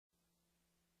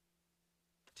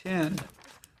10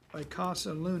 by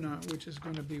Casa Luna, which is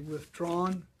going to be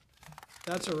withdrawn.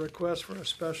 That's a request for a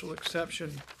special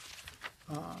exception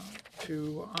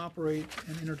to operate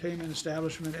an entertainment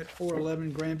establishment at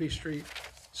 411 Granby Street,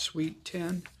 Suite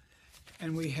 10.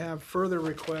 And we have further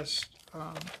requests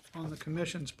on the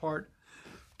commission's part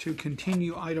to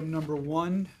continue item number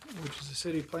 1, which is the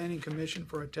City Planning Commission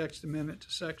for a text amendment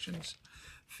to sections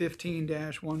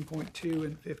 15-1.2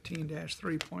 and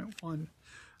 15-3.1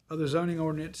 of the zoning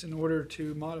ordinance in order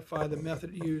to modify the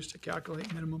method used to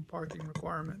calculate minimum parking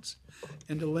requirements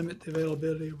and to limit the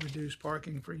availability of reduced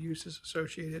parking for uses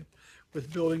associated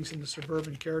with buildings in the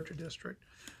suburban character district.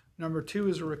 Number 2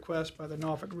 is a request by the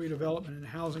Norfolk Redevelopment and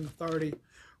Housing Authority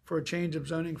for a change of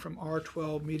zoning from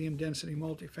R12 medium density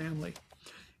multifamily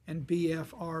and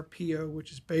BFRPO,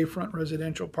 which is Bayfront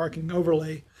Residential Parking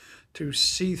Overlay, to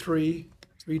C3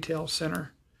 Retail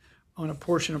Center on a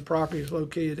portion of properties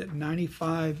located at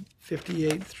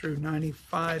 9558 through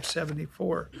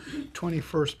 9574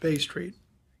 21st Bay Street.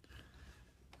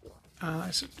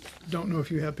 I don't know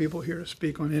if you have people here to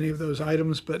speak on any of those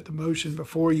items, but the motion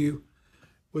before you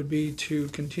would be to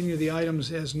continue the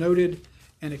items as noted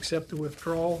and accept the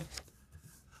withdrawal.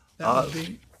 That would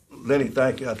be. Lenny,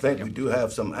 thank you. I think we do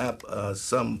have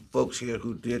some folks here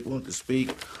who did want to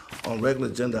speak on regular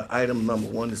agenda item number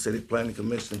 1, the City Planning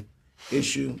Commission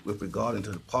issue with regard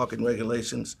to the parking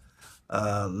regulations.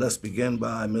 Let's begin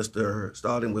by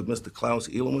starting with Mr. Klaus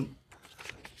Edelman.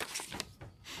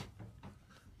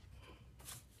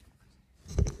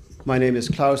 My name is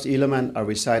Klaus Edelman. I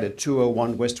reside at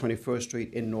 201 West 21st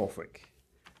Street in Norfolk.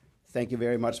 Thank you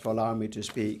very much for allowing me to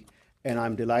speak. And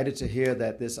I'm delighted to hear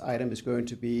that this item is going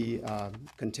to be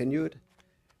continued.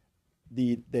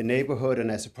 The neighborhood,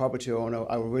 and as a property owner,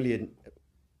 I will really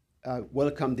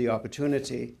welcome the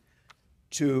opportunity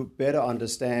to better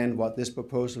understand what this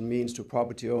proposal means to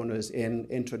property owners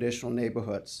in traditional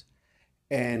neighborhoods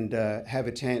and have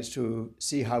a chance to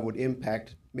see how it would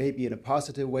impact, maybe in a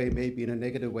positive way, maybe in a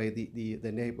negative way,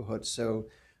 the neighborhood. So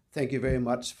thank you very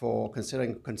much for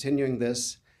considering continuing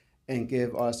this and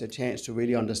give us a chance to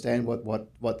really understand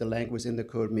what the language in the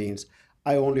code means.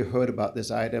 I only heard about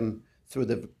this item through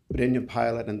the Virginia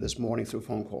pilot and this morning through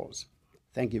phone calls.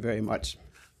 Thank you very much.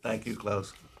 Thank you,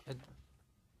 Klaus.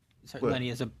 Lenny,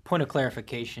 as a point of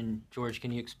clarification, George,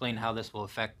 can you explain how this will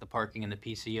affect the parking in the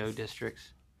PCO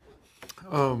districts?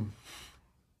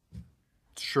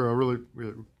 Sure.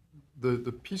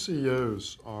 The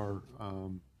PCOs are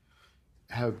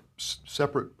have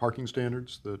separate parking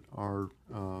standards that are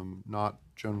not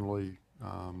generally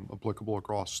applicable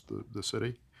across the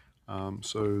city.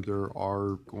 So there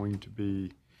are going to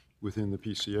be, within the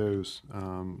PCOs,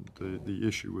 the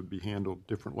issue would be handled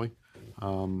differently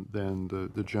than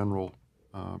the general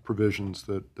provisions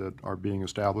that are being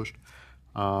established.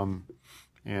 The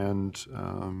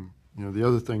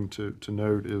other thing to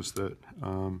note is that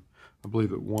I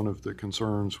believe that one of the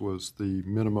concerns was the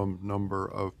minimum number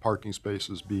of parking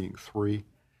spaces being 3.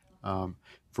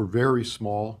 For very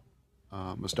small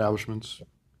establishments,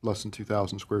 less than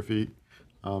 2,000 square feet,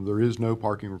 there is no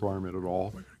parking requirement at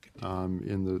all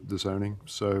in the zoning.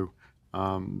 So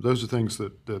those are things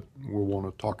that we'll want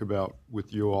to talk about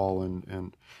with you all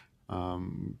and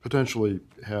potentially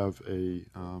have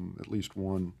at least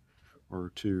 1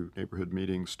 or 2 neighborhood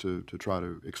meetings to try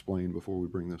to explain before we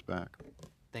bring this back.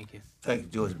 Thank you. Thank you,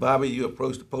 George. Bobby, you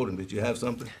approached the podium. Did you have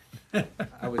something?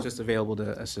 I was just available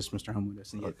to assist Mr. Homewood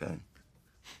as needed.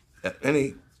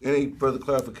 Okay. Any further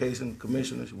clarification,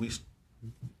 Commissioners?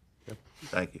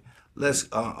 Thank you. Let's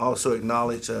also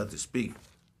acknowledge to speak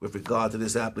with regard to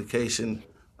this application,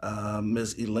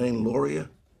 Ms. Elaine Loria.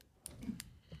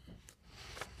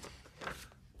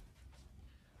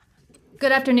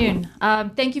 Good afternoon.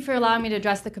 Thank you for allowing me to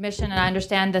address the commission, and I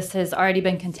understand this has already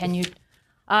been continued.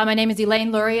 My name is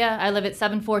Elaine Luria. I live at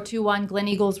 7421 Glen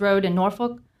Eagles Road in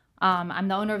Norfolk. I'm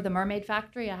the owner of the Mermaid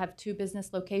Factory. I have 2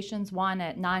 business locations, one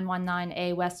at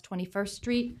 919A West 21st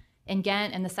Street in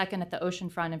Ghent, and the second at the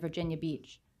oceanfront in Virginia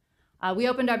Beach. We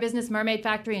opened our business Mermaid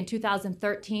Factory in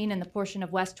 2013 in the portion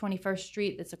of West 21st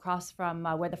Street that's across from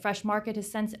where the Fresh Market has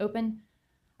since opened.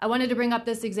 I wanted to bring up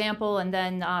this example and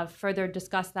then further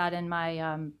discuss that in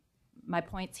my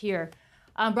points here.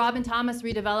 Robin Thomas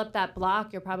redeveloped that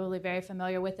block. You're probably very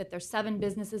familiar with it. There's 7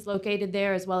 businesses located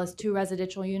there, as well as 2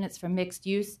 residential units for mixed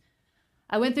use.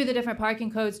 I went through the different parking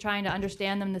codes trying to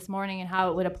understand them this morning and how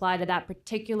it would apply to that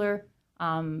particular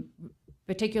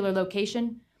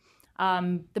location.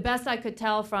 The best I could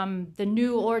tell from the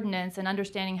new ordinance and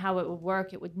understanding how it would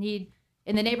work, it would need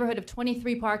in the neighborhood of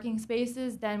 23 parking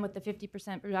spaces, then with the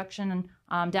 50% reduction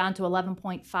down to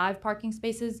 11.5 parking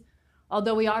spaces,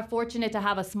 Although we are fortunate to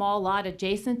have a small lot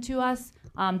adjacent to us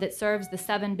that serves the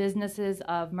 7 businesses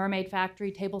of Mermaid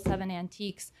Factory, Table 7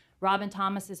 Antiques, Robin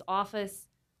Thomas's office,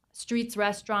 Streets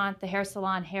Restaurant, the hair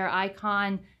salon Hair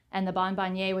Icon, and the Bon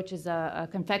Bonnier, which is a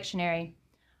confectionery,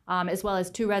 as well as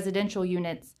 2 residential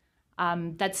units.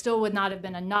 That still would not have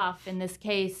been enough in this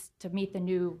case to meet the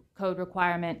new code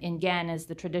requirement in GAN as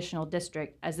the traditional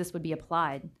district, as this would be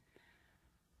applied.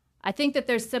 I think that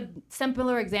there's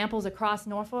similar examples across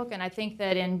Norfolk, and I think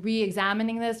that in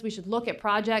re-examining this, we should look at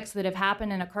projects that have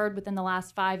happened and occurred within the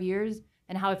last 5 years,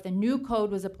 and how if the new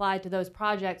code was applied to those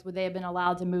projects, would they have been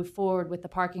allowed to move forward with the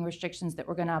parking restrictions that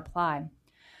we're going to apply.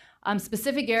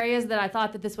 Specific areas that I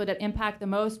thought that this would impact the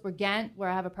most were Ghent, where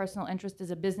I have a personal interest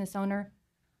as a business owner.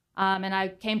 And I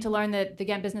came to learn that the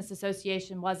Ghent Business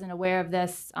Association wasn't aware of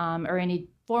this or any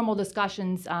formal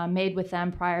discussions made with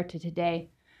them prior to today.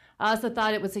 I also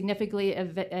thought it would significantly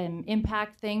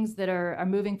impact things that are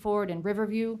moving forward in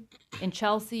Riverview, in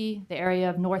Chelsea, the area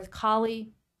of North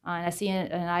Collie. And I see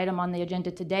an item on the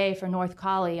agenda today for North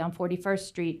Collie on 41st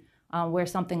Street where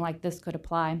something like this could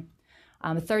apply.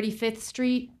 35th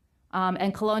Street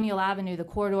and Colonial Avenue, the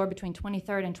corridor between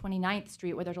 23rd and 29th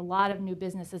Street, where there's a lot of new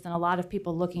businesses and a lot of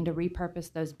people looking to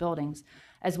repurpose those buildings,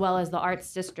 as well as the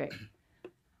Arts District.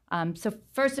 So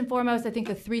first and foremost, I think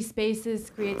the 3 spaces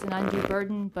creates an undue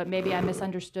burden, but maybe I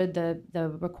misunderstood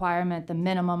the requirement, the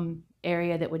minimum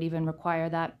area that would even require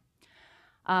that.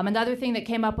 Another thing that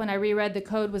came up when I reread the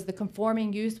code was the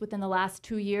conforming use within the last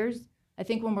 2 years. I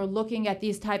think when we're looking at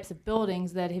these types of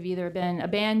buildings that have either been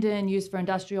abandoned, used for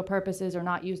industrial purposes, or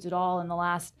not used at all in the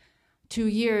last 2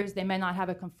 years, they may not have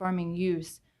a conforming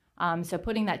use. So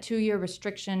putting that 2-year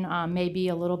restriction may be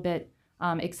a little bit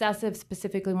excessive,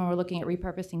 specifically when we're looking at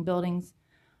repurposing buildings.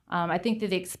 I think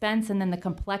that the expense and then the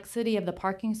complexity of the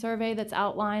parking survey that's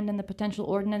outlined in the potential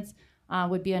ordinance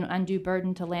would be an undue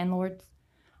burden to landlords.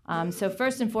 So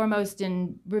first and foremost,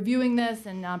 in reviewing this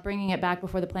and bringing it back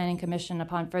before the Planning Commission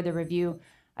upon further review,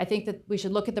 I think that we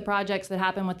should look at the projects that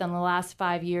happened within the last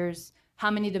 5 years,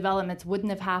 how many developments wouldn't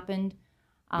have happened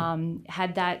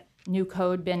had that new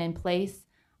code been in place,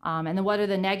 and then what are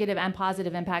the negative and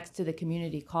positive impacts to the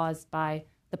community caused by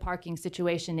the parking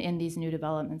situation in these new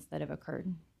developments that have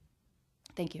occurred.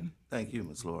 Thank you. Thank you,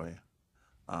 Ms. Loria.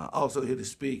 Also here to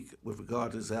speak with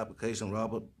regard to this application,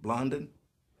 Robert Blondin.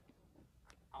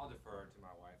 I'll defer to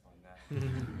my wife on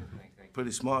that.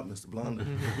 Pretty smart, Mr.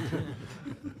 Blondin.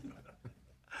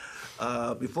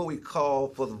 Before we call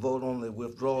for the vote on the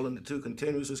withdrawal and the 2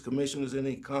 continuances, commissioners,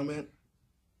 any comment,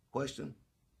 question?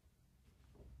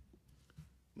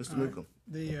 Mr. Newcomb.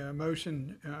 The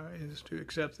motion is to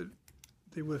accept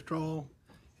the withdrawal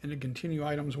and to continue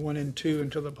items 1 and 2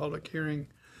 until the public hearing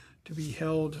to be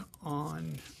held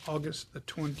on August the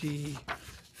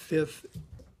 25th,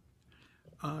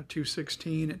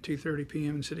 2/16 at 2:30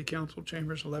 p.m. in City Council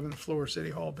Chambers, 11th floor,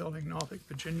 City Hall Building, Norfolk,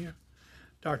 Virginia.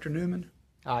 Dr. Newman?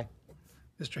 Aye.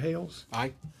 Mr. Hales?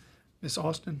 Aye. Ms.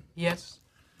 Austin? Yes.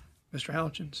 Mr.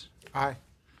 Halchins? Aye.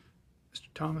 Mr.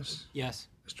 Thomas? Yes.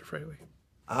 Mr. Fraley?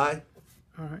 Aye.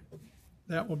 All right.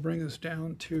 That will bring us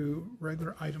down to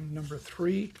regular item number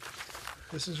 3.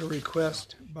 This is a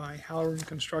request by Halloran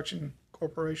Construction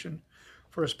Corporation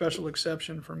for a special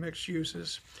exception for mixed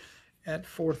uses at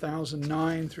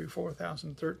 4009 through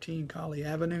 4013 Collie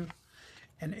Avenue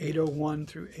and 801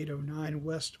 through 809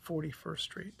 West 41st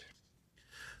Street.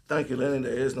 Thank you, Lenny.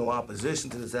 There is no opposition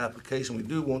to this application. We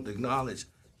do want to acknowledge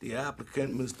the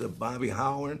applicant, Mr. Bobby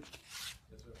Howard.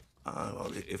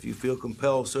 If you feel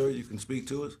compelled, sir, you can speak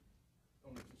to us.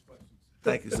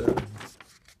 Thank you, sir.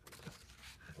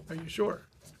 Are you sure?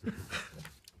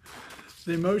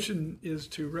 The motion is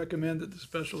to recommend that the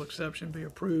special exception be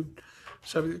approved,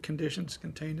 subject to conditions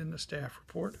contained in the staff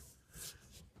report.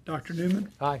 Dr.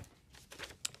 Newman? Aye.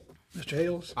 Mr.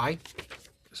 Hales? Aye.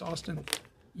 Ms. Austin?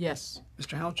 Yes.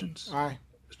 Mr. Halchins? Aye.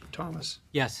 Mr. Thomas?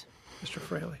 Yes. Mr.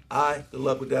 Fraley? Aye. Good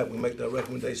luck with that. We make that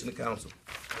recommendation to council.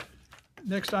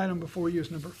 Next item before you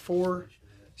is number 4,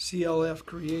 CLF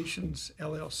Creations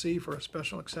LLC for a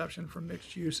special exception for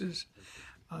mixed uses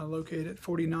located at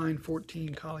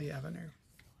 4914 Collie Avenue.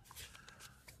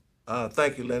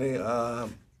 Thank you, Lenny.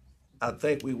 I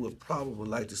think we would probably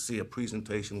like to see a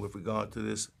presentation with regard to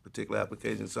this particular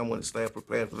application. Someone in staff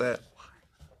prepared for that?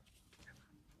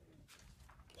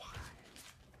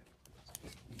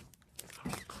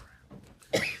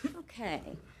 Okay.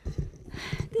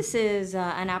 This is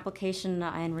an application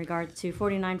in regards to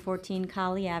 4914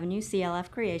 Collie Avenue, CLF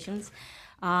Creations.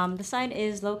 The site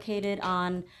is located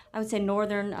on, I would say,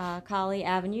 northern Collie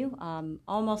Avenue,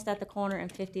 almost at the corner,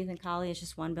 and 50th and Collie is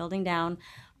just one building down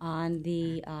on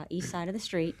the east side of the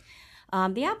street.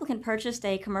 The applicant purchased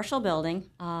a commercial building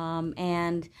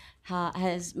and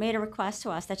has made a request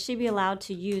to us that she be allowed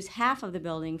to use half of the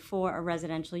building for a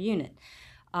residential unit.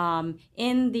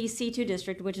 In the C2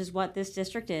 district, which is what this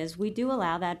district is, we do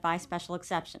allow that by special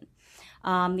exception.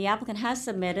 The applicant has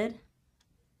submitted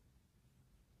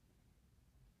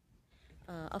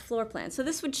a floor plan. So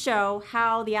this would show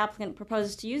how the applicant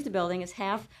proposes to use the building as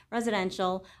half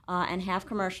residential and half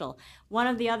commercial. One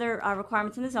of the other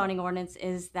requirements in the zoning ordinance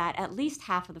is that at least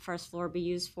half of the first floor be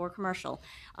used for commercial.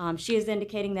 She is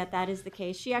indicating that that is the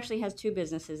case. She actually has two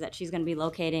businesses that she's going to be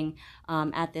locating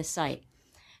at this site.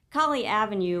 Colley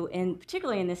Avenue,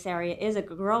 particularly in this area, is a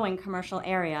growing commercial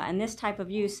area, and this type of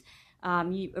use,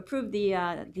 you approved the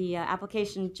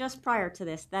application just prior to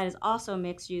this. That is also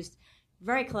mixed use,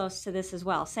 very close to this as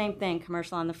well. Same thing,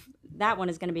 commercial on that one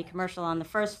is going to be commercial on the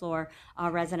first floor,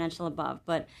 residential above.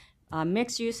 But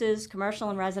mixed uses, commercial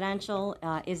and residential,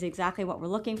 is exactly what we're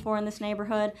looking for in this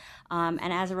neighborhood. And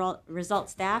as a result,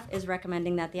 staff is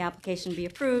recommending that the application be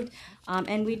approved.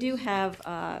 And we do have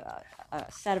a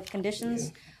set of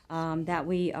conditions that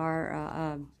we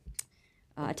are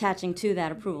attaching to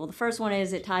that approval. The first one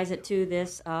is it ties it to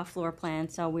this floor plan,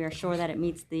 so we are sure that it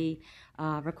meets the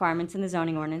requirements in the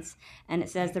zoning ordinance. And it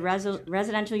says the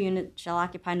residential unit shall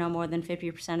occupy no more than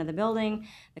 50% of the building.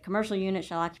 The commercial unit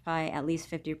shall occupy at least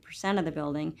 50% of the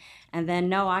building. And then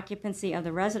no occupancy of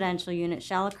the residential unit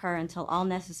shall occur until all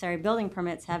necessary building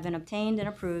permits have been obtained and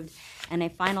approved and a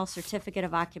final certificate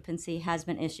of occupancy has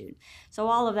been issued. So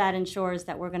all of that ensures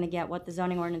that we're going to get what the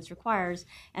zoning ordinance requires,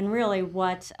 and really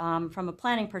what, from a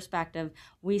planning perspective,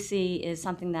 we see is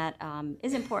something that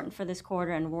is important for this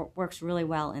corridor and works really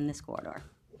well in this corridor.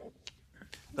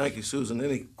 Thank you, Susan.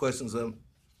 Any questions of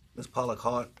Ms.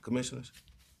 Pollock-Hart, commissioners?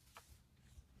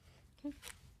 Okay.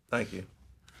 Thank you.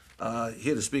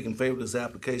 Here to speak in favor of this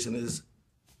application is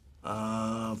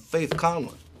Faith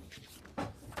Conlon.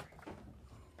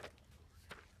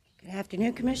 Good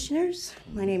afternoon, Commissioners.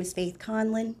 My name is Faith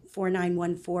Conlon,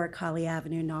 4914 Colley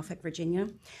Avenue, Norfolk, Virginia.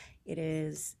 It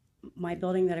is my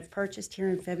building that I've purchased here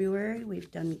in February. We've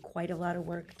done quite a lot of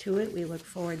work to it. We look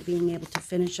forward to being able to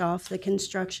finish off the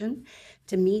construction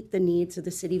to meet the needs of the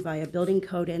city via building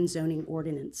code and zoning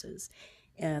ordinances.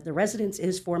 The residence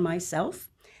is for myself,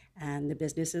 and the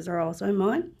businesses are also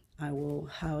mine. I will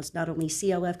house not only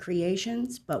CLF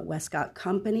Creations, but Westcott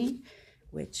Company,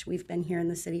 which we've been here in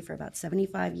the city for about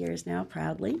 75 years now,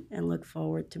 proudly, and look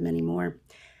forward to many more.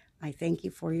 I thank you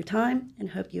for your time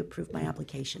and hope you approve my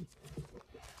application.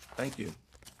 Thank you.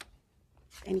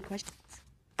 Any questions?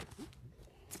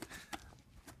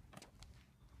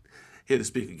 Here to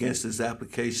speak against this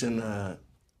application,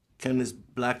 Kenneth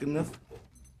Blackenough.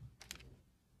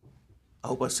 I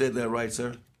hope I said that right,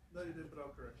 sir. No, you did, but I'll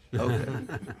correct you. Okay.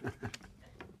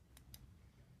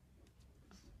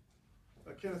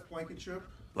 Kenneth Blankenship.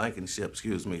 Blankenship,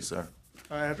 excuse me, sir.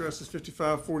 Address is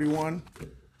 5541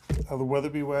 the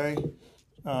Weatherby Way,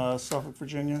 Suffolk,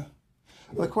 Virginia.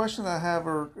 The question I have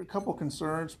are a couple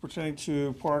concerns pertaining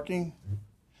to parking.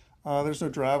 There's no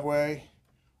driveway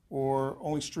or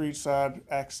only street side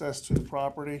access to the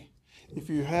property. If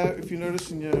you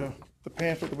notice in the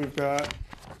pamphlet that we've got,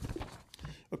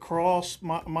 across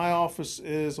my office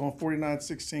is on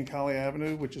 4916 Colley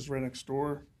Avenue, which is right next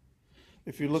door.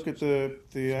 If you look at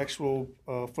the actual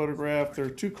photograph, there are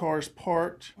two cars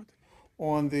parked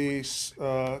on the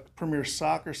Premier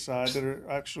Soccer side that are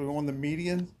actually on the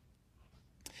median.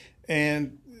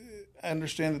 And I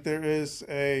understand that there is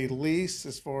a lease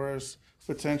as far as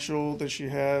potential that she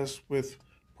has with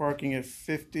parking at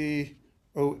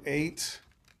 5008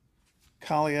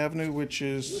 Colley Avenue, which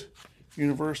is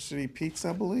University Pizza,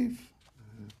 I believe.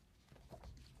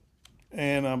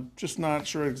 And I'm just not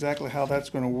sure exactly how that's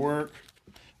going to work.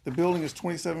 The building is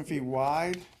 27 feet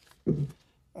wide.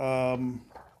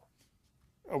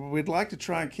 We'd like to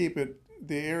try and keep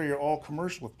the area all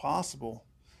commercial if possible,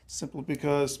 simply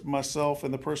because myself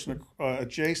and the person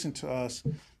adjacent to us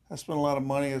have spent a lot of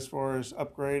money as far as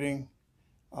upgrading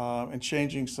and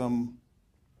changing some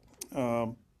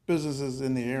businesses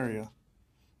in the area.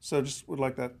 So just would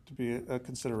like that to be a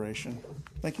consideration.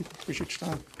 Thank you. Appreciate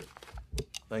your time.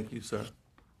 Thank you, sir.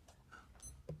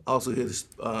 Also here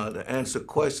to answer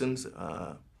questions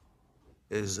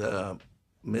is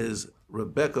Ms.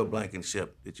 Rebecca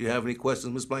Blankenship. Did you have any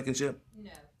questions, Ms. Blankenship?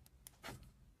 No.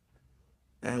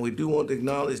 And we do want to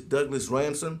acknowledge Douglas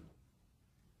Ransom.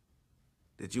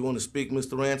 Did you want to speak,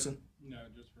 Mr. Ransom? No,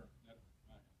 just for my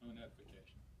own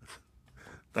edification.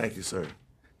 Thank you, sir.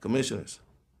 Commissioners,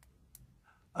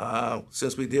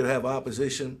 since we did have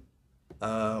opposition,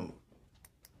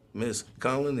 Ms.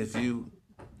 Conlon, if you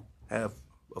have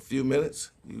a few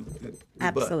minutes. You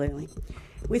Absolutely.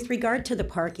 With regard to the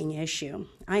parking issue,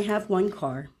 I have one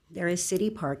car. There is city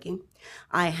parking.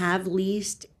 I have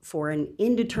leased for an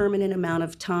indeterminate amount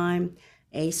of time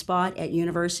a spot at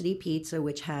University Pizza,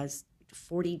 which has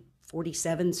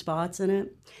 47 spots in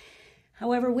it.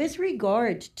 However, with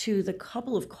regard to the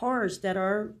couple of cars that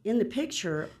are in the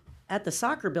picture at the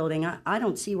soccer building, I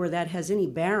don't see where that has any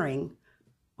bearing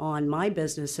on my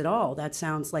business at all. That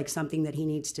sounds like something that he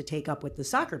needs to take up with the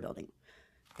soccer building.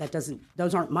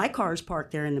 Those aren't my cars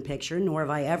parked there in the picture, nor have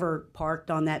I ever parked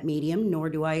on that medium, nor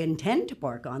do I intend to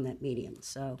park on that medium.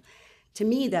 So to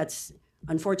me, that's,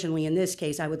 unfortunately in this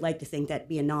case, I would like to think that'd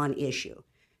be a non-issue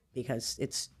because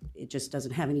it just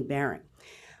doesn't have any bearing.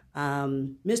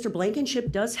 Mr.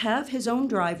 Blankenship does have his own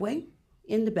driveway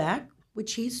in the back,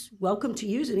 which he's welcome to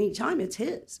use at any time. It's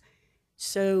his.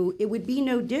 So it would be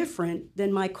no different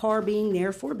than my car being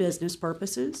there for business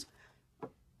purposes.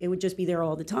 It would just be there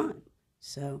all the time.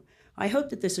 So I hope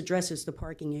that this addresses the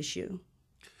parking issue.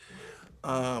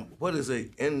 What is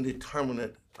an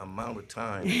indeterminate amount of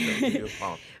time that you're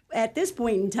parking? At this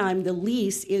point in time, the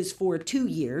lease is for 2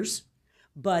 years,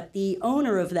 but the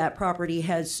owner of that property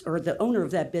the owner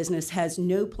of that business has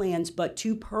no plans but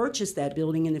to purchase that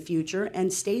building in the future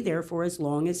and stay there for as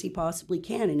long as he possibly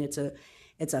can. And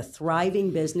it's a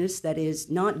thriving business that is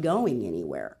not going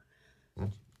anywhere.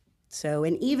 So,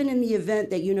 and even in the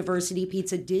event that University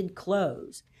Pizza did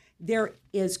close, there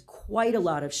is quite a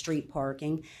lot of street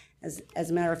parking. As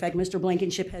a matter of fact, Mr.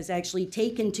 Blankenship has actually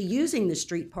taken to using the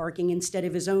street parking instead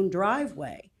of his own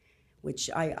driveway, which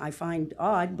I find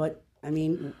odd, but I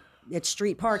mean, it's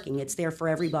street parking. It's there for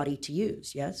everybody to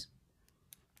use, yes?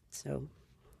 So.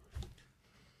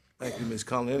 Thank you, Ms.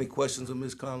 Conlon. Any questions of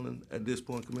Ms. Conlon at this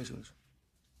point, Commissioners?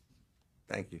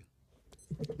 Thank you.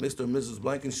 Mr. and Mrs.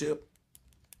 Blankenship,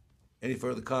 any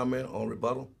further comment on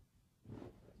rebuttal?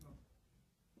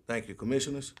 Thank you,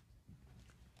 Commissioners.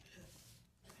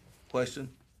 Question,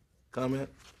 comment?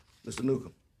 Mr.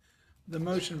 Newcomb. The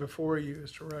motion before you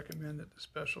is to recommend that the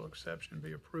special exception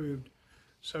be approved,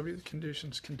 subject to the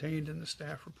conditions contained in the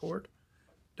staff report.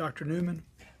 Dr. Newman?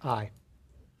 Aye.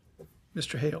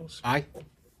 Mr. Hales? Aye.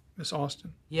 Ms.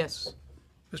 Austin? Yes.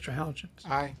 Mr. Halchins?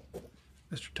 Aye.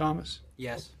 Mr. Thomas?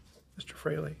 Yes. Mr.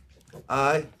 Fraley?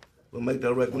 Aye. We'll make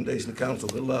that recommendation to council.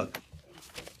 Good luck.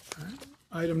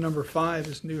 Item number 5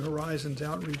 is New Horizons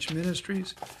Outreach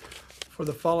Ministries for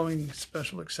the following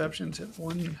special exceptions at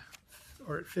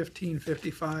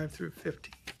 1555 through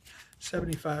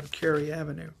 1575 Cary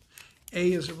Avenue.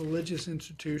 A is a religious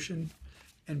institution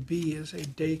and B is a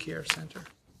daycare center.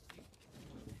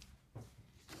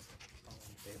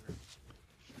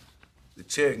 The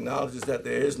chair acknowledges that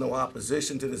there is no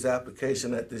opposition to this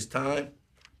application at this time.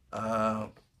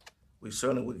 We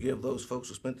certainly would give those folks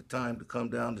who spent the time to come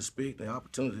down to speak the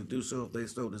opportunity to do so if they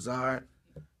so desire.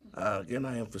 Again,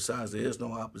 I emphasize there is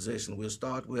no opposition. We'll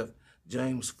start with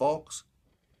James Fawkes.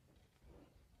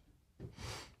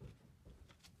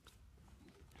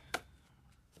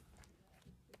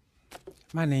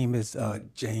 My name is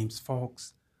James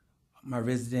Fawkes. My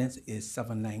residence is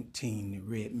 719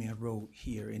 Red Mill Road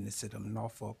here in the city of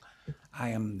Norfolk. I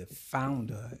am the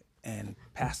founder and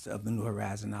pastor of the New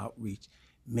Horizon Outreach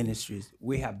Ministries.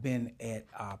 We have been at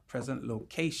our present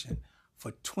location for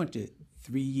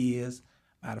 23 years.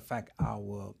 Matter of fact,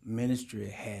 our ministry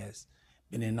has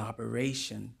been in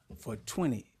operation for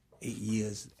 28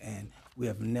 years, and we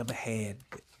have never had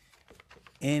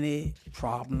any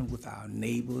problem with our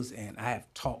neighbors. And I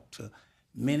have talked to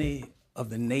many of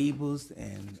the neighbors,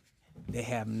 and they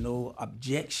have no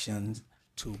objections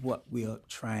to what we are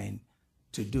trying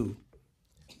to do.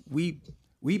 We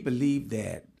believe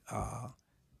that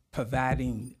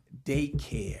providing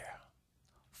daycare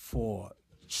for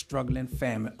struggling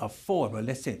family,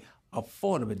 affordable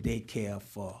daycare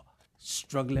for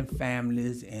struggling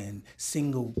families and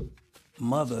single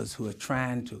mothers who are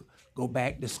trying to go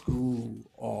back to school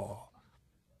or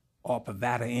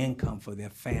provide an income for their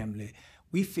family.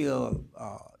 We feel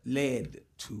led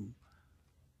to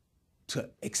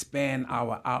expand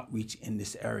our outreach in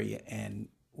this area, and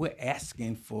we're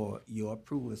asking for your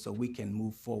approval so we can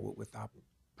move forward with our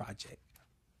project.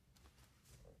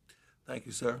 Thank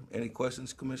you, sir. Any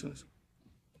questions, commissioners?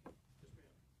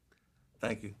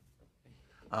 Thank you.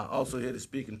 Also here to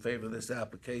speak in favor of this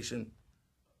application,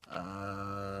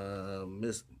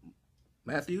 Ms.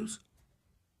 Matthews?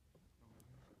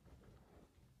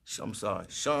 I'm sorry,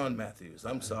 Sean Matthews.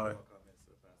 I'm sorry.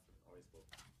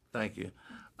 Thank you.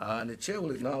 And the chair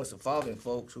will acknowledge the following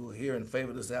folks who are here in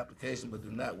favor of this application but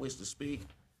do not wish to speak.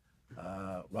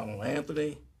 Ronald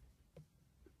Anthony,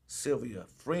 Sylvia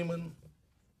Freeman,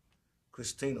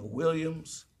 Christina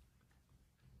Williams,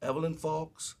 Evelyn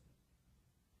Fawkes,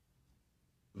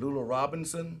 Lula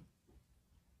Robinson,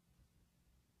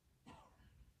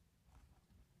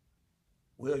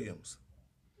 Williams.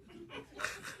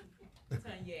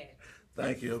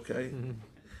 Thank you, okay.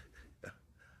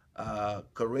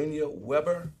 Karina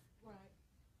Weber.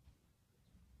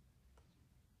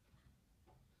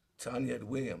 Tanya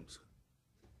Williams.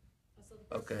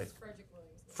 Okay.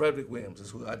 Frederick Williams is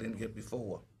who I didn't get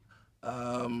before.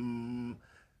 Elmer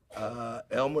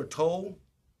Toll.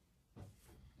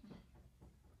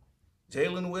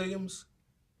 Jalen Williams.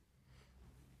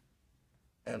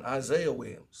 And Isaiah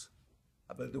Williams.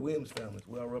 I bet the Williams family is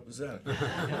well represented.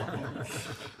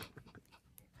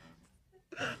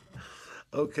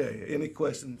 Okay, any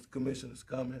questions, commissioners,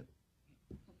 comment?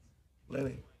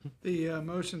 Lenny? The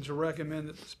motion to recommend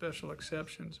that the special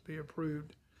exceptions be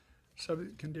approved,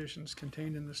 subject to conditions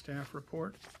contained in the staff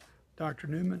report. Dr.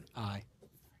 Newman? Aye.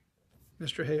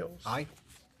 Mr. Hales? Aye.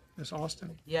 Ms.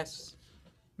 Austin? Yes.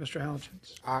 Mr.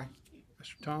 Halchins? Aye.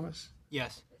 Mr. Thomas?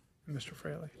 Yes. And Mr.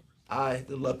 Fraley? Aye,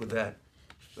 good luck with that.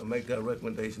 So make that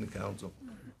recommendation to council.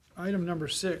 Item number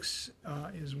 6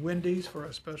 is Wendy's for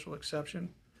a special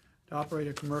exception to operate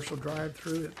a commercial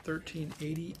drive-through at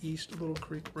 1380 East Little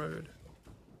Creek Road.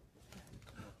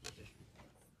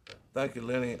 Thank you,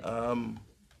 Lenny.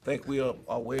 Think we are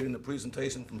awaiting the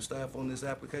presentation from staff on this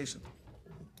application.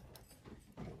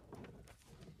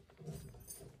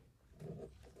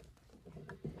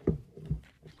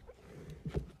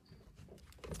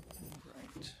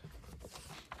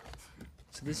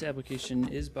 So this application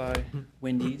is by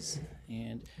Wendy's,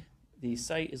 and the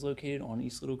site is located on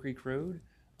East Little Creek Road,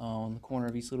 on the corner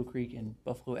of East Little Creek and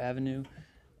Buffalo Avenue,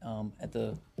 at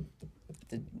the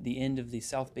end of the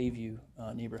South Bayview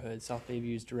neighborhood. South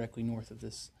Bayview is directly north of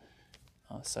this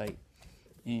site,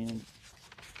 and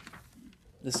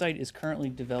the site is currently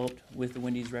developed with the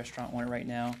Wendy's restaurant on it right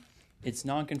now. It's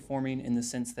non-conforming in the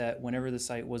sense that whenever the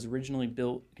site was originally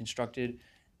built, constructed,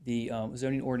 the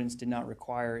zoning ordinance did not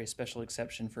require a special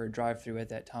exception for a drive-through at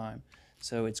that time.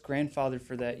 So it's grandfathered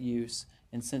for that use,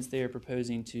 and since they are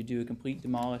proposing to do a complete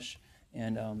demolish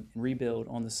and rebuild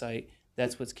on the site,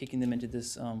 that's what's kicking them into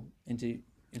this in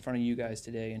front of you guys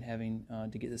today and having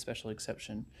to get the special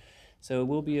exception. So it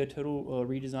will be a total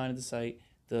redesign of the site.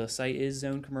 The site is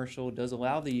zoned commercial, does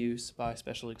allow the use by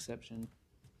special exception.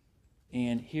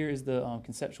 And here is the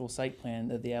conceptual site plan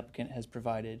that the applicant has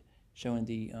provided, showing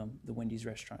the Wendy's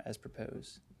restaurant as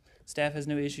proposed. Staff has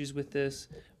no issues with this.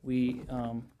 We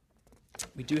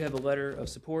do have a letter of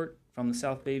support from the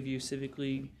South Bayview Civic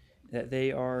League that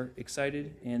they are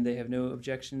excited and they have no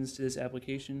objections to this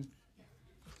application.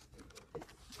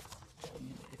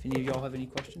 And if any of y'all have any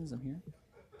questions, I'm here.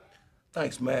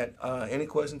 Thanks, Matt. Any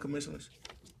questions, commissioners?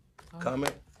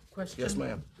 Comment? Question? Yes,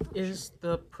 ma'am. Is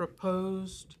the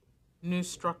proposed new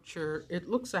structure, it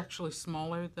looks actually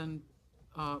smaller than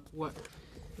what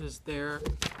is there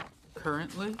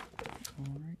currently? All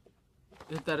right.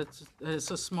 That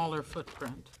it's a smaller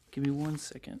footprint. Give me 1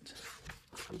 second.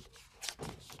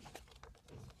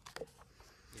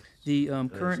 The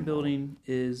current building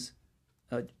is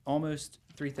almost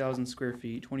 3,000 square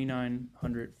feet,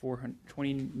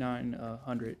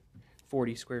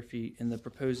 2,940 square feet, and the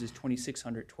proposed is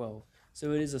 2,612.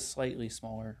 So it is a slightly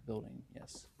smaller building,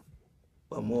 yes.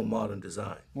 But more modern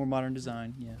design. More modern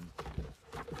design, yeah.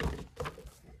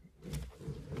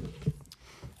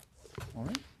 All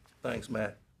right. Thanks,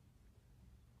 Matt.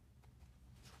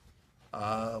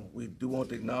 We do want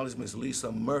to acknowledge Ms.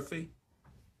 Lisa Murphy.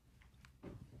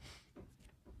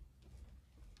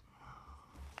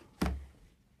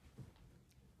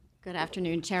 Good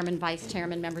afternoon, Chairman, Vice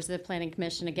Chairman, members of the Planning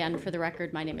Commission. Again, for the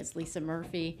record, my name is Lisa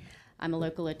Murphy. I'm a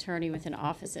local attorney with an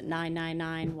office at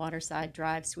 999 Waterside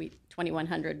Drive, Suite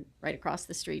 2100, right across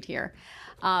the street here.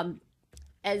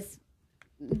 As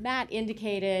Matt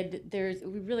indicated,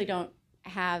 we really don't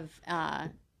have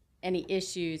any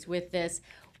issues with this.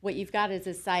 What you've got is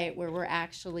a site where we're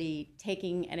actually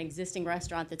taking an existing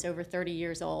restaurant that's over 30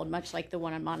 years old, much like the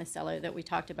one on Monticello that we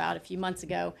talked about a few months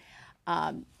ago,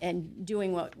 and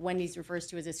doing what Wendy's refers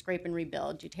to as a scrape and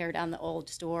rebuild. You tear down the old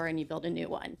store and you build a new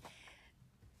one.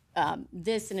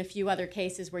 This and a few other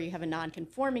cases where you have a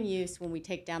non-conforming use, when we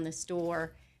take down the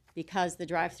store, because the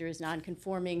drive-through is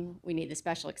non-conforming, we need a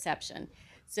special exception.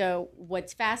 So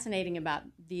what's fascinating about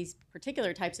these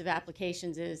particular types of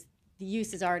applications is the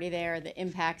use is already there, the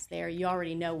impact's there, you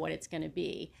already know what it's going to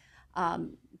be.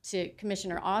 To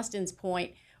Commissioner Austin's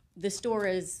point, the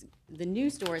new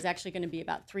store is actually going to be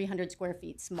about 300 square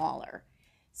feet smaller.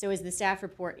 So as the staff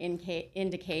report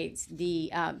indicates,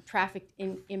 the traffic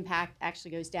impact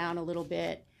actually goes down a little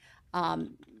bit.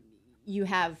 you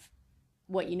have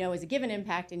what you know is a given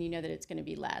impact and you know that it's going to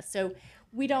be less. So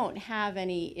we don't have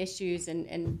any issues,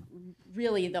 and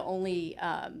really the only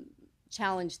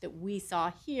challenge that we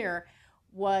saw here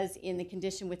was in the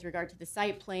condition with regard to the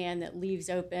site plan that leaves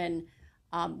open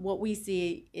what we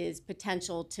see is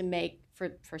potential to make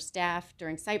for staff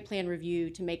during site plan review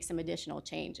to make some additional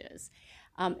changes.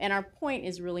 And our point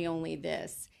is really only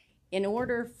this. In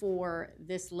order for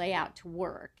this layout to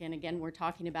work, and again, we're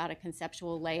talking about a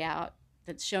conceptual layout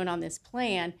that's shown on this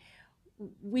plan,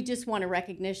 we just want a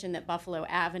recognition that Buffalo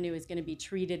Avenue is going to be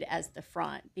treated as the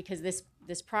front, because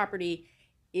this property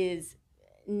is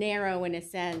narrow in a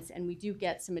sense, and we do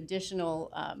get some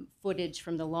additional footage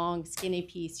from the long skinny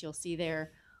piece you'll see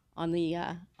there on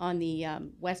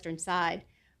the western side.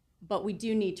 But we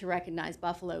do need to recognize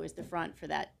Buffalo as the front for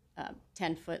that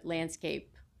 10-foot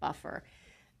landscape buffer.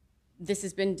 This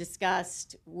has been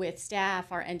discussed with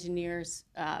staff. Our engineers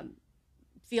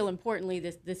feel importantly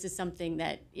this is something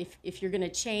that if you're going to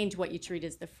change what you treat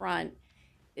as the front,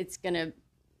 it's going to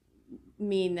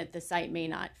mean that the site may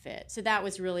not fit. So that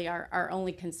was really our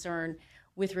only concern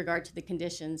with regard to the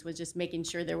conditions, was just making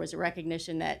sure there was a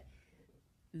recognition that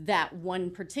that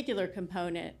one particular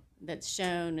component that's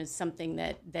shown is something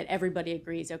that everybody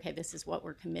agrees, okay, this is what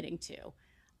we're committing to.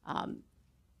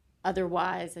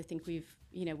 Otherwise, I think we've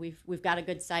got a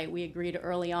good site. We agreed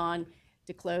early on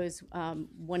to close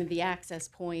one of the access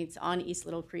points on East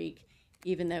Little Creek,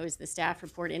 even though, as the staff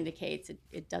report indicates,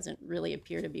 it doesn't really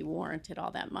appear to be warranted all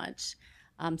that much.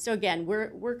 So again,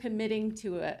 we're committing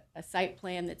to a site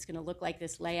plan that's going to look like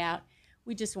this layout.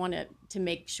 We just want to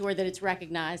make sure that it's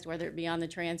recognized, whether it be on the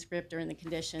transcript or in the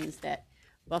conditions, that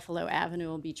Buffalo Avenue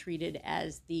will be treated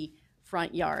as the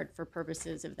front yard for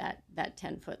purposes of that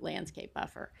 10-foot landscape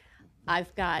buffer.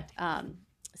 I've got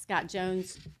Scott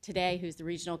Jones today, who's the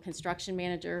regional construction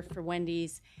manager for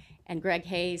Wendy's, and Greg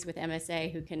Hayes with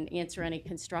MSA, who can answer any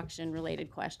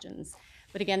construction-related questions.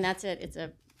 But again, that's it. It's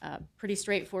a pretty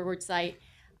straightforward site.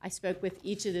 I spoke with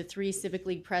each of the 3 Civic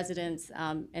League presidents,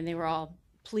 and they were all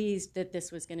pleased that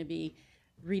this was going to be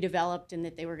redeveloped and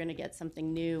that they were going to get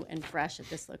something new and fresh at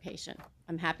this location.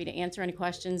 I'm happy to answer any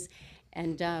questions,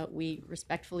 and we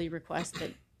respectfully request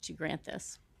that you grant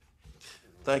this.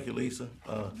 Thank you, Lisa.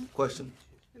 Question?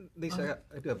 Lisa,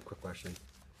 I do have a quick question.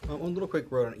 On Little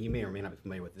Creek Road, you may or may not be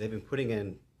familiar with it, they've been putting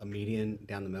in a median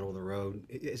down the middle of the road.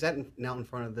 Is that now in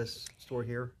front of this store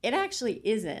here? It actually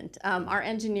isn't. Our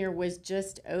engineer was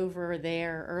just over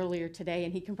there earlier today,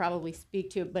 and he can probably speak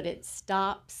to it, but it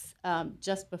stops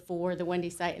just before the Wendy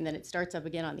site, and then it starts up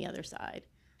again on the other side.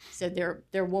 So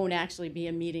there won't actually be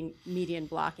a median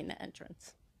blocking the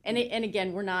entrance. And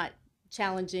again, we're not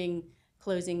challenging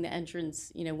closing the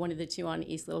entrance, one of the 2 on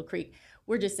East Little Creek.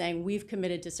 We're just saying we've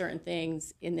committed to certain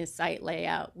things in this site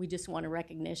layout. We just want a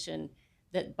recognition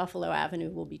that Buffalo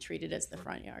Avenue will be treated as the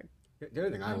front yard. The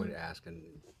other thing I would ask, and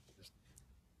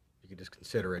you could just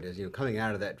consider it, is coming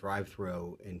out of that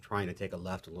drive-through and trying to take a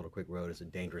left on Little Creek Road is a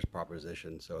dangerous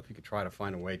proposition. So if you could try to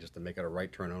find a way just to make it a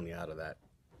right turn only out of that,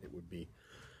 it would be.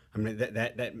 I mean,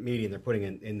 that median they're putting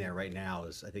in there right now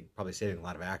is, I think, probably saving a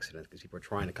lot of accidents, because people are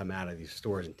trying to come out of these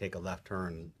stores and take a left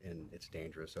turn, and it's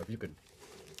dangerous. So if you could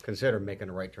consider making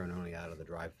a right turn only out of the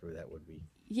drive-through, that would be.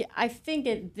 Yeah, I think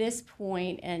at this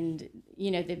point, and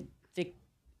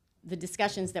the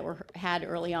discussions that were had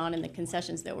early on and the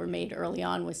concessions that were made early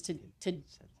on was to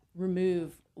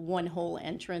remove one whole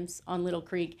entrance on Little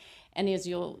Creek. And as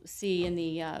you'll see in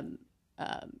the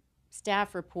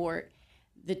staff report,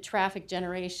 the traffic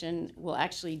generation will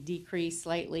actually decrease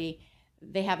slightly.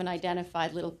 They haven't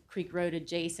identified Little Creek Road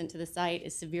adjacent to the site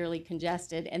as severely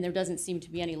congested, and there doesn't seem to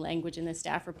be any language in the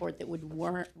staff report that would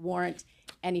warrant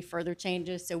any further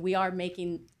changes. So we are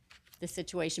making the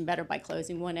situation better by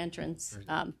closing one entrance.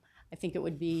 I think it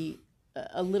would be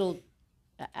a little,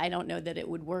 I don't know that it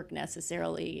would work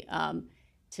necessarily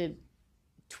to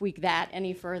tweak that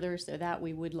any further, so that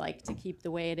we would like to keep the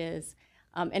way it is.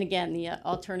 And again, the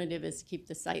alternative is to keep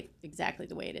the site exactly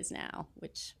the way it is now,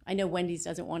 which I know Wendy's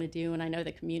doesn't want to do, and I know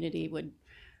the community would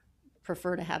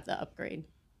prefer to have the upgrade.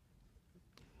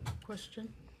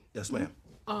 Question? Yes,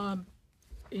 ma'am.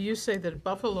 You say that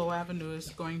Buffalo Avenue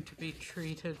is going to be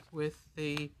treated with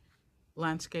the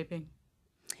landscaping?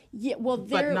 Yeah, well,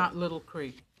 but not Little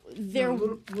Creek.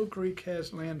 Little Creek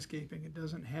has landscaping. It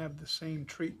doesn't have the same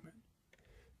treatment.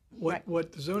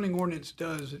 What the zoning ordinance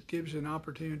does, it gives you an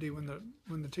opportunity when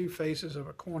the 2 faces of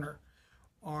a corner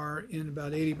are in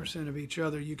about 80% of each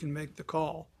other, you can make the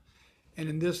call. And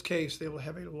in this case, they will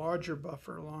have a larger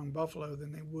buffer along Buffalo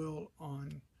than they will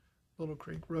on Little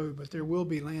Creek Road, but there will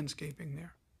be landscaping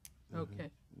there.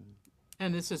 Okay.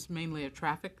 And this is mainly a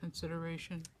traffic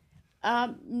consideration?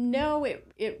 No,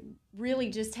 it really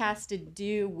just has to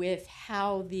do with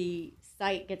how the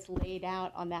site gets laid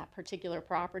out on that particular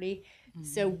property.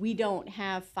 So we don't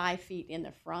have 5 feet in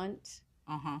the front.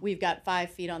 We've got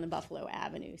 5 feet on the Buffalo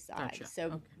Avenue side. Gotcha.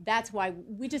 So that's why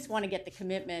we just want to get the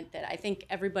commitment that I think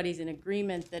everybody's in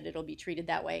agreement that it'll be treated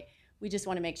that way. We just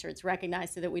want to make sure it's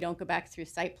recognized so that we don't go back through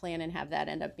site plan and have that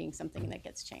end up being something that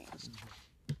gets changed.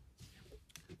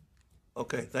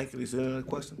 Okay, thank you, Lisa. Any other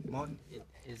question, Martin?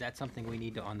 Is that something we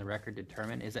need to, on the record,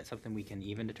 determine? Is that something we can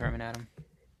even determine, Adam?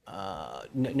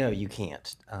 No, you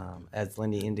can't. As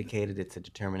Lindy indicated, it's a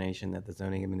determination that the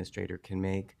zoning administrator can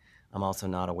make. I'm also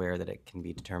not aware that it can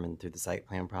be determined through the site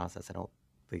plan process. I don't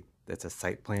think that's a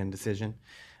site plan decision.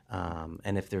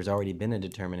 And if there's already been a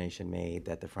determination made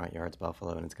that the front yard's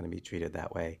Buffalo and it's going to be treated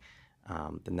that way,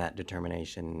 then that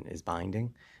determination is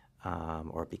binding,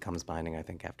 or it becomes binding, I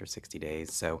think, after 60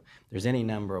 days. So there's any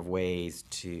number of ways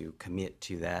to commit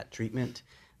to that treatment,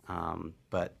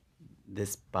 but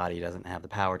this body doesn't have the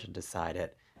power to decide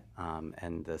it,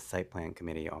 and the site plan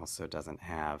committee also doesn't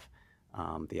have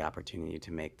the opportunity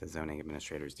to make the zoning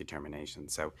administrator's determination.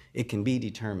 So it can be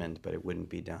determined, but it wouldn't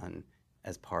be done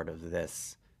as part of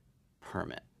this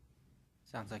permit.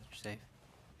 Sounds like you're safe.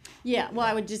 Yeah, well,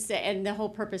 I would just say, and the whole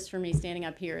purpose for me standing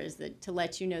up here is that to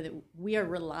let you know that we are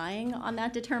relying on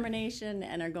that determination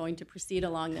and are going to proceed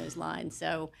along those lines.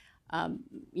 So,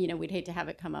 we'd hate to have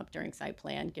it come up during site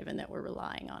plan, given that we're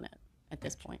relying on it at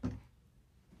this point.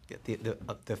 The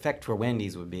effect for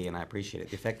Wendy's would be, and I appreciate it,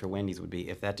 the effect for Wendy's would be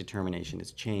if that determination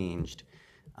is changed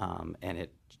and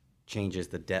it changes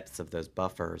the depths of those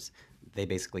buffers, they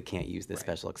basically can't use this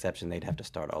special exception. They'd have to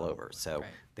start all over. So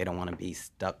they don't want to be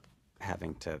stuck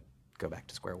having to go back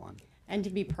to square one. And to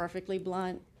be perfectly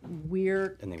blunt,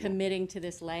 we're And they won't. committing to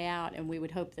this layout, and we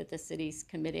would hope that the city's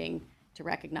committing to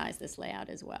recognize this layout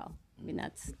as well. I mean,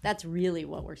 that's really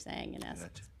what we're saying in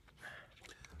essence.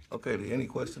 Okay, any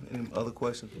question, any other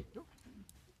questions?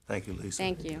 Thank you, Lisa.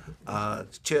 Thank you. The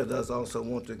chair does also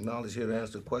want to acknowledge here to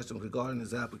answer questions regarding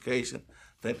this application.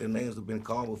 I think the names have been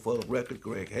called before the record.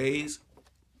 Greg Hayes,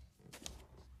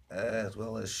 as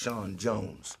well as Sean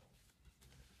Jones.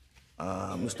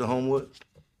 Mr. Homewood,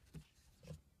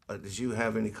 did you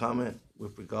have any comment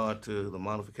with regard to the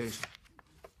modification?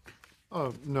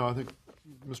 No, I think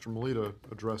Mr. Melita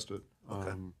addressed it.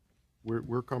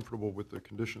 We're comfortable with the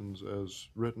conditions as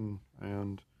written,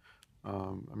 and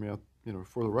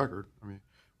for the record,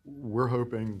 we're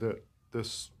hoping that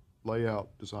this layout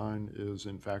design is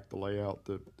in fact the layout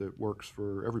that works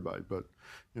for everybody. But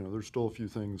there's still a few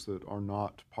things that are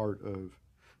not part of.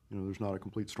 There's not a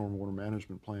complete stormwater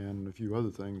management plan and a few other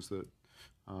things that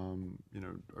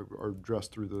are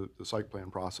addressed through the site plan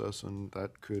process, and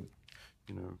that could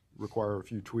require a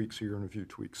few tweaks here and a few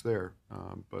tweaks there.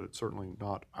 But it's certainly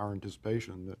not our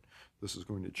anticipation that this is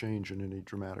going to change in any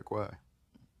dramatic way.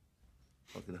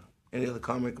 Okay. Any other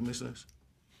comment, commissioners?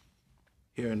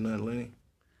 Hearing none, Lenny?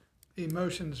 The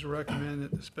motion is to recommend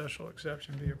that the special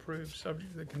exception be approved,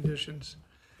 subject to the conditions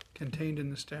contained in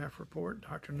the staff report.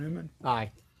 Dr. Newman?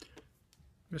 Aye.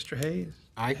 Mr. Hayes?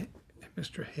 Aye.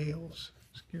 Mr. Hales,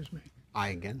 excuse me. Aye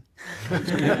again.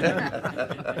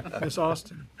 Ms.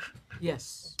 Austin?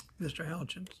 Yes. Mr.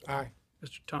 Halchins? Aye.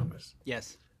 Mr. Thomas?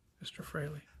 Yes. Mr.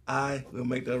 Fraley? Aye. We'll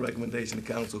make that recommendation to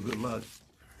council. Good luck.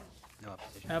 No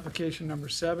opposition. Application number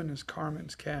 7 is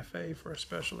Carmen's Cafe for a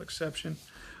special exception,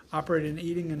 operating an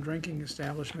eating and drinking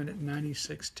establishment at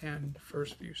 9610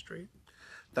 First View Street.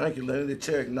 Thank you, Lenny. The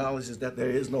chair acknowledges that there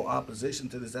is no opposition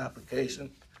to this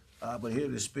application, but here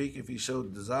to speak, if he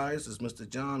showed desires, is Mr.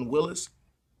 John Willis.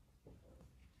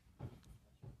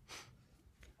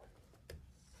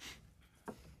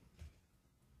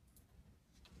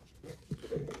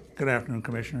 Good afternoon,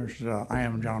 Commissioners. I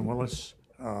am John Willis.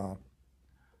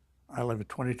 I live at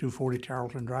 2240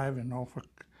 Tarleton Drive in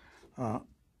Norfolk.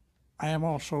 I am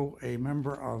also a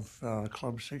member of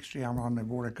Club 60. I'm on the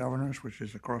Board of Governors, which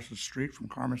is across the street from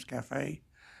Carmen's Cafe.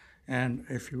 And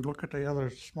if you look at the other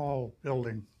small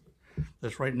building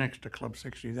that's right next to Club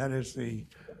 60, that is the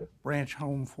branch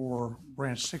home for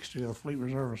Branch 60 of the Fleet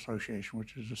Reserve Association,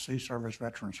 which is a Sea Service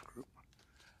Veterans Group.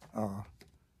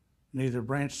 Neither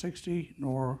Branch 60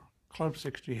 nor Club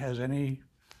 60 has any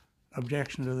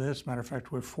objection to this. Matter of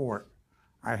fact, we're for it.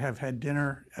 I have had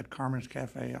dinner at Carmen's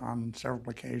Cafe on several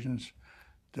occasions.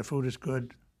 The food is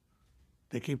good.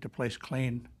 They keep the place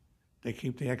clean. They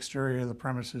keep the exterior of the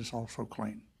premises also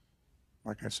clean.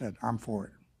 Like I said, I'm for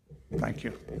it. Thank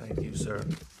you. Thank you, sir.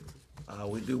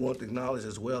 We do want to acknowledge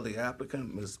as well the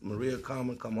applicant, Ms. Maria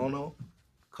Carmo,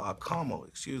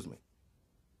 excuse me.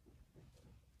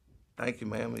 Thank you,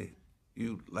 ma'am.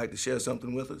 You'd like to share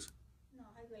something with us? No,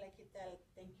 I would like to thank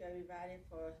you everybody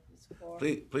for the support.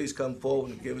 Please come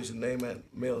forward and give us your name and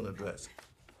mailing address.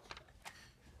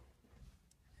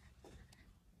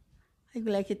 I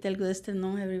would like to tell good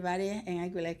afternoon, everybody, and I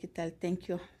would like to tell thank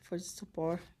you for the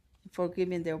support, for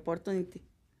giving the opportunity.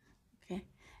 Okay,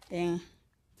 and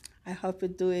I hope you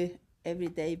do it every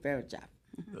day, better job.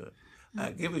 Good.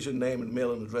 Give us your name and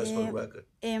mailing address for the record.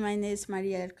 My name is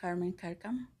Maria del Carmen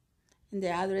Carcam, and the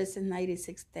address is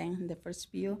 9610, the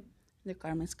first view, the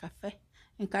Carmen's Cafe,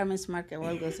 and Carmen's Market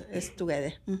all goes is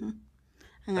together.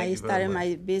 And I started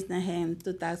my business in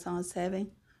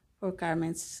 2007 for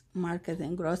Carmen's Market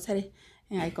and Grocery,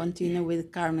 and I continue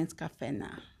with Carmen's Cafe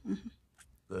now.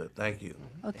 Good, thank you.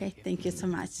 Okay, thank you so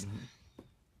much.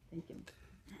 Thank you.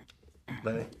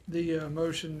 Lenny? The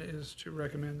motion is to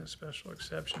recommend that special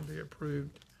exception be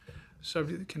approved,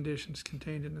 subject to the conditions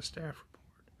contained in the staff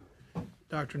report.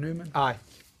 Dr. Newman? Aye.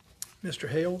 Mr.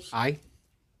 Hales? Aye.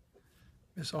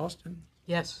 Ms. Austin?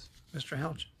 Yes. Mr.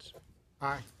 Houchins?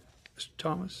 Aye. Mr.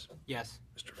 Thomas? Yes.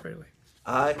 Mr. Fraley?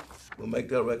 Aye. We'll make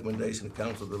that recommendation to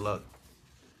council. Good luck.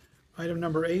 Item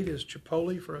number 8 is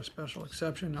Chipotle for a special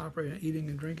exception to operate an eating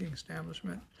and drinking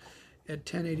establishment at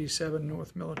 1087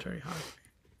 North Military Highway.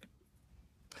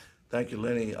 Thank you,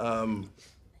 Lenny.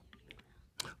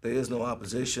 There is no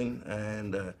opposition,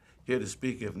 and here to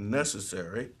speak if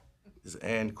necessary is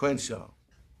Ann Crenshaw.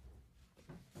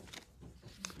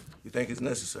 You think it's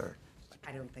necessary?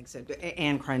 I don't think so.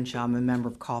 Ann Crenshaw, I'm a member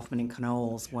of Kaufman and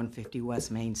Knoll's, 150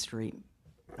 West Main Street,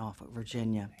 Norfolk,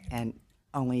 Virginia. And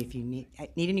only if you need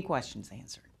any questions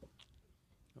answered.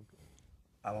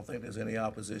 I don't think there's any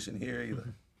opposition here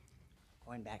either.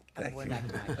 I'm Thank going you. back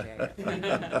to my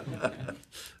chair.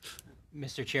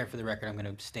 Mr. Chair, for the record, I'm going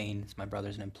to abstain. It's my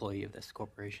brother's an employee of this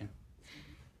corporation.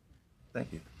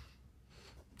 Thank you.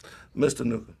 Mr.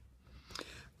 Newcomb.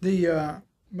 The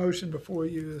motion before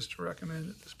you is to recommend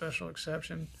that the special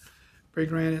exception be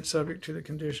granted subject to the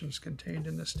conditions contained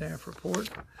in the staff report.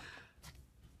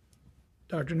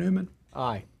 Dr. Newman?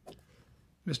 Aye.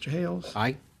 Mr. Hales?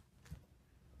 Aye.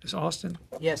 Ms. Austin?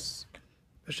 Yes.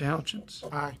 Mr. Houchins?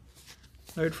 Aye.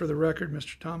 Note for the record,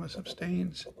 Mr. Thomas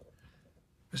abstains.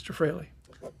 Mr. Fraley?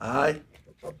 Aye.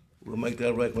 We'll make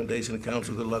that recommendation to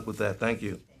council. Good luck with that. Thank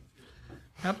you.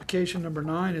 Application number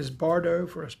 9 is Bardo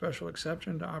for a special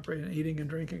exception to operate an eating and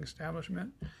drinking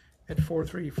establishment at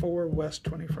 434 West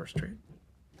 21st Street.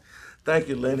 Thank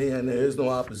you, Lenny, and there is no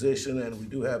opposition, and we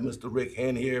do have Mr. Rick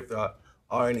Hen here if there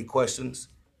are any questions.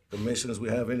 Commissioners, we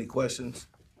have any questions?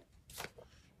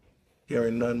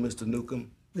 Hearing none, Mr.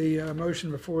 Newcomb. The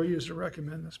motion before you is to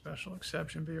recommend the special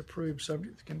exception be approved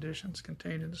subject to conditions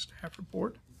contained in the staff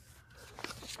report.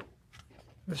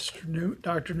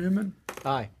 Dr. Newman?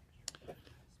 Aye.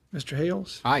 Mr.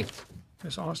 Hales? Aye.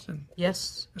 Ms. Austin?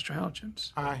 Yes. Mr.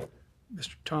 Houchins? Aye.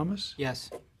 Mr. Thomas?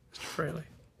 Yes. Mr. Fraley?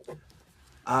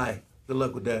 Aye. Good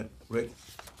luck with that, Rick.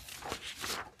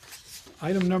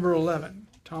 Item number 11,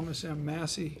 Thomas M.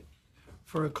 Massey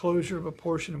for a closure of a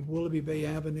portion of Willoughby Bay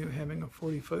Avenue having a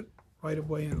 40-foot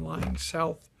right-of-way and lying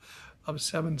south of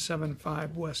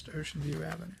 775 West Ocean View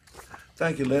Avenue.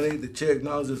 Thank you, Lenny. The chair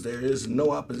acknowledges there is no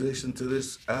opposition to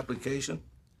this application.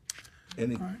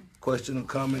 Any question or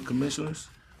comment, commissioners?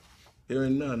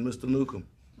 Hearing none, Mr. Newcomb.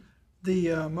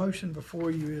 The motion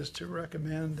before you is to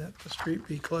recommend that the street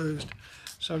be closed,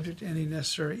 subject to any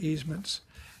necessary easements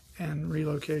and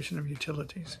relocation of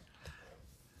utilities.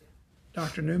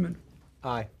 Dr. Newman?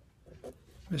 Aye.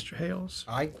 Mr. Hales?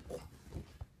 Aye.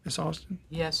 Ms. Austin?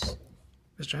 Yes.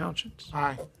 Mr. Houchins?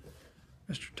 Aye.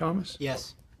 Mr. Thomas?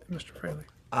 Yes. And Mr. Fraley?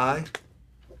 Aye.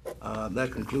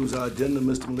 That concludes our agenda.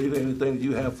 Mr. Melita, anything that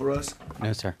you have for us?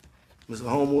 No, sir. Mr.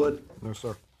 Homewood? No,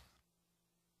 sir.